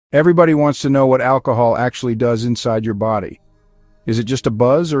Everybody wants to know what alcohol actually does inside your body. Is it just a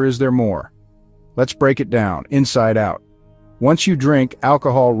buzz or is there more? Let's break it down, inside out. Once you drink,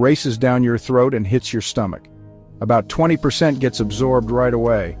 alcohol races down your throat and hits your stomach. About 20% gets absorbed right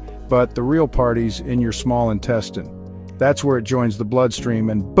away, but the real party's in your small intestine. That's where it joins the bloodstream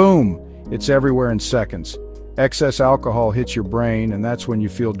and boom, it's everywhere in seconds. Excess alcohol hits your brain and that's when you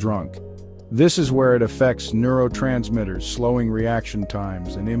feel drunk. This is where it affects neurotransmitters, slowing reaction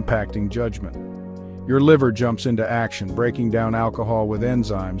times and impacting judgment. Your liver jumps into action, breaking down alcohol with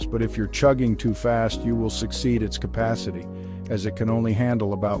enzymes, but if you're chugging too fast, you will exceed its capacity, as it can only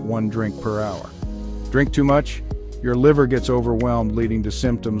handle about 1 drink per hour. Drink too much? Your liver gets overwhelmed, leading to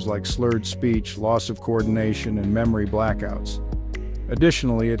symptoms like slurred speech, loss of coordination, and memory blackouts.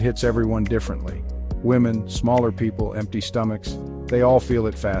 Additionally, it hits everyone differently. Women, smaller people, empty stomachs, they all feel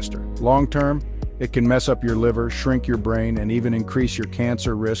it faster. Long term, it can mess up your liver, shrink your brain, and even increase your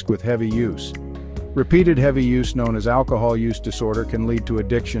cancer risk with heavy use. Repeated heavy use, known as alcohol use disorder, can lead to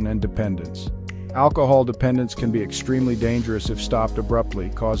addiction and dependence. Alcohol dependence can be extremely dangerous if stopped abruptly,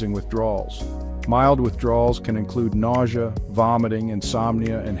 causing withdrawals. Mild withdrawals can include nausea, vomiting,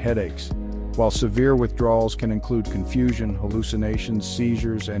 insomnia, and headaches, while severe withdrawals can include confusion, hallucinations,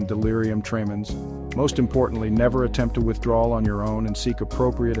 seizures, and delirium tremens. Most importantly, never attempt to withdraw on your own and seek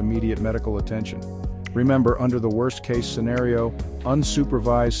appropriate immediate medical attention. Remember, under the worst-case scenario,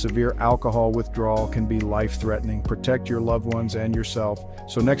 unsupervised severe alcohol withdrawal can be life-threatening. Protect your loved ones and yourself,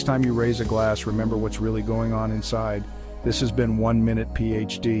 so next time you raise a glass, remember what's really going on inside. This has been 1 Minute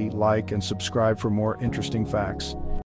PhD. Like and subscribe for more interesting facts.